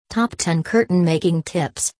Top 10 Curtain Making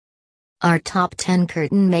Tips. Our top 10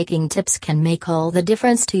 curtain making tips can make all the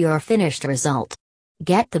difference to your finished result.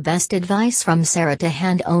 Get the best advice from Sarah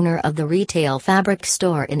Tahand, owner of the retail fabric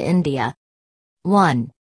store in India.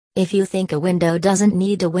 1. If you think a window doesn't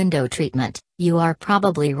need a window treatment, you are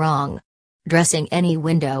probably wrong. Dressing any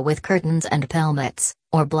window with curtains and pelmets,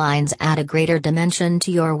 or blinds add a greater dimension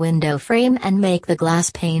to your window frame and make the glass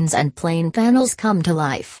panes and plain panels come to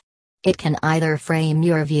life. It can either frame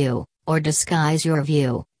your view, or disguise your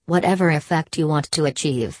view, whatever effect you want to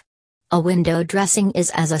achieve. A window dressing is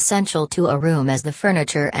as essential to a room as the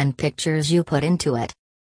furniture and pictures you put into it.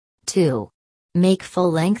 2. Make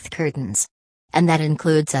full-length curtains. And that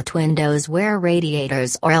includes at windows where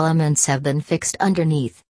radiators or elements have been fixed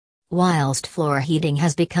underneath. Whilst floor heating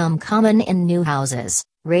has become common in new houses,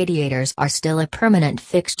 radiators are still a permanent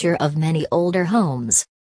fixture of many older homes.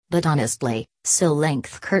 But honestly,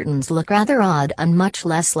 sill-length curtains look rather odd and much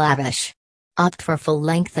less lavish. Opt for full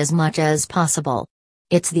length as much as possible.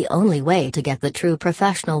 It's the only way to get the true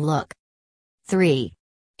professional look. 3.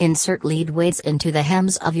 Insert lead weights into the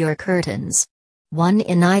hems of your curtains. 1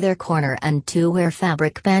 in either corner and 2 where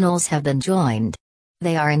fabric panels have been joined.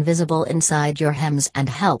 They are invisible inside your hems and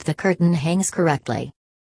help the curtain hangs correctly.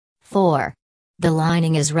 4. The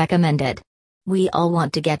lining is recommended. We all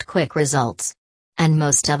want to get quick results. And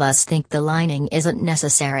most of us think the lining isn't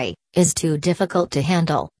necessary, is too difficult to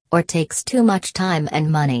handle, or takes too much time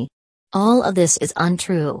and money. All of this is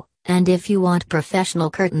untrue, and if you want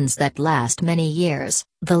professional curtains that last many years,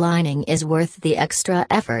 the lining is worth the extra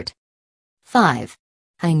effort. 5.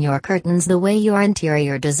 Hang your curtains the way your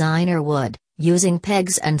interior designer would, using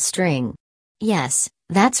pegs and string. Yes,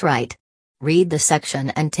 that's right. Read the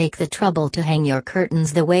section and take the trouble to hang your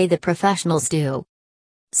curtains the way the professionals do.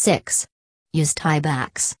 6. Use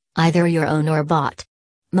tie-backs, either your own or bought.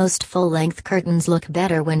 Most full-length curtains look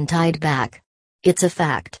better when tied back. It's a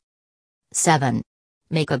fact. 7.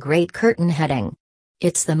 Make a great curtain heading.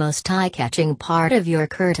 It's the most eye-catching part of your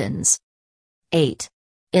curtains. 8.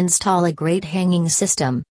 Install a great hanging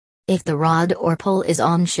system. If the rod or pole is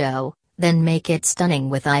on show, then make it stunning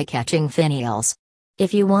with eye-catching finials.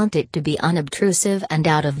 If you want it to be unobtrusive and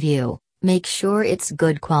out of view, make sure it's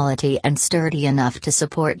good quality and sturdy enough to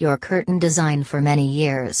support your curtain design for many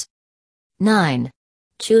years. 9.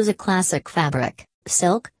 Choose a classic fabric,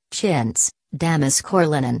 silk, chintz, damask or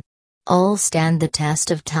linen. All stand the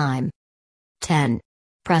test of time. 10.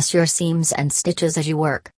 Press your seams and stitches as you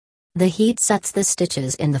work. The heat sets the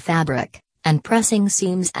stitches in the fabric, and pressing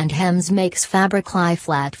seams and hems makes fabric lie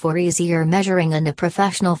flat for easier measuring and a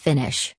professional finish.